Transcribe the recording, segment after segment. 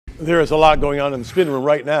There is a lot going on in the spin room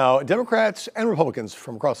right now. Democrats and Republicans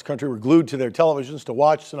from across the country were glued to their televisions to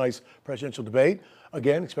watch tonight's presidential debate.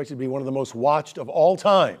 Again, expected to be one of the most watched of all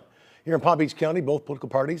time. Here in Palm Beach County, both political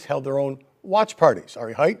parties held their own watch parties.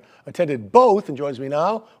 Ari Height attended both and joins me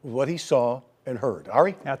now with what he saw and heard.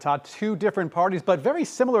 Ari? Yeah, Todd, two different parties, but very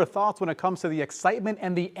similar thoughts when it comes to the excitement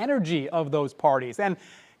and the energy of those parties. And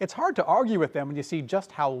it's hard to argue with them when you see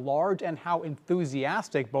just how large and how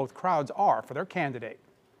enthusiastic both crowds are for their candidate.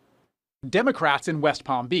 Democrats in West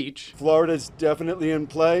Palm Beach. Florida's definitely in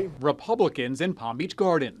play. Republicans in Palm Beach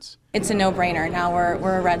Gardens. It's a no-brainer. Now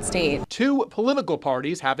we're a red state. Two political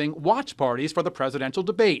parties having watch parties for the presidential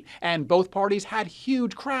debate. And both parties had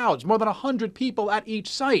huge crowds, more than 100 people at each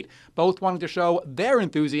site. Both wanting to show their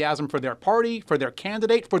enthusiasm for their party, for their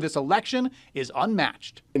candidate, for this election is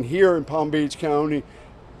unmatched. And here in Palm Beach County,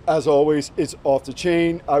 as always, it's off the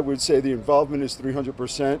chain. I would say the involvement is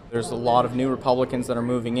 300%. There's a lot of new Republicans that are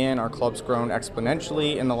moving in. Our club's grown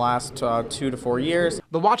exponentially in the last 2 to 4 years.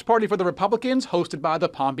 The watch party for the Republicans, hosted by the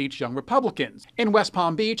Palm Beach Young Republicans. In West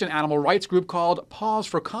Palm Beach, an animal rights group called Pause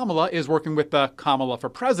for Kamala is working with the Kamala for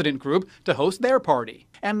President group to host their party.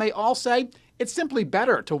 And they all say it's simply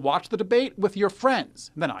better to watch the debate with your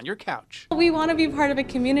friends than on your couch. We want to be part of a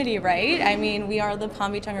community, right? I mean, we are the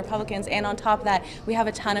Palm Beach Young Republicans, and on top of that, we have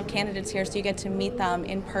a ton of candidates here, so you get to meet them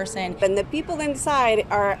in person. And the people inside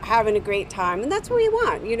are having a great time, and that's what we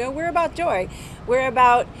want. You know, we're about joy. We're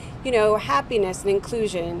about, happiness and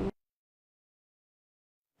inclusion.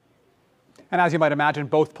 And as you might imagine,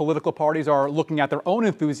 both political parties are looking at their own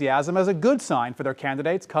enthusiasm as a good sign for their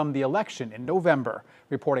candidates come the election in November.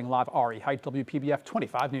 Reporting live, Ari Height, WPBF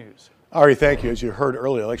 25 News. Ari, thank you. As you heard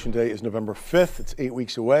earlier, Election Day is November 5th. It's 8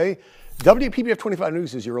 weeks away. WPBF 25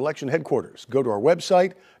 News is your election headquarters. Go to our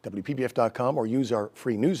website, WPBF.com, or use our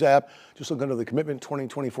free news app. Just look under the Commitment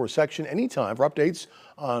 2024 section anytime for updates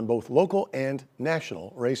on both local and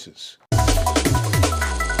national races.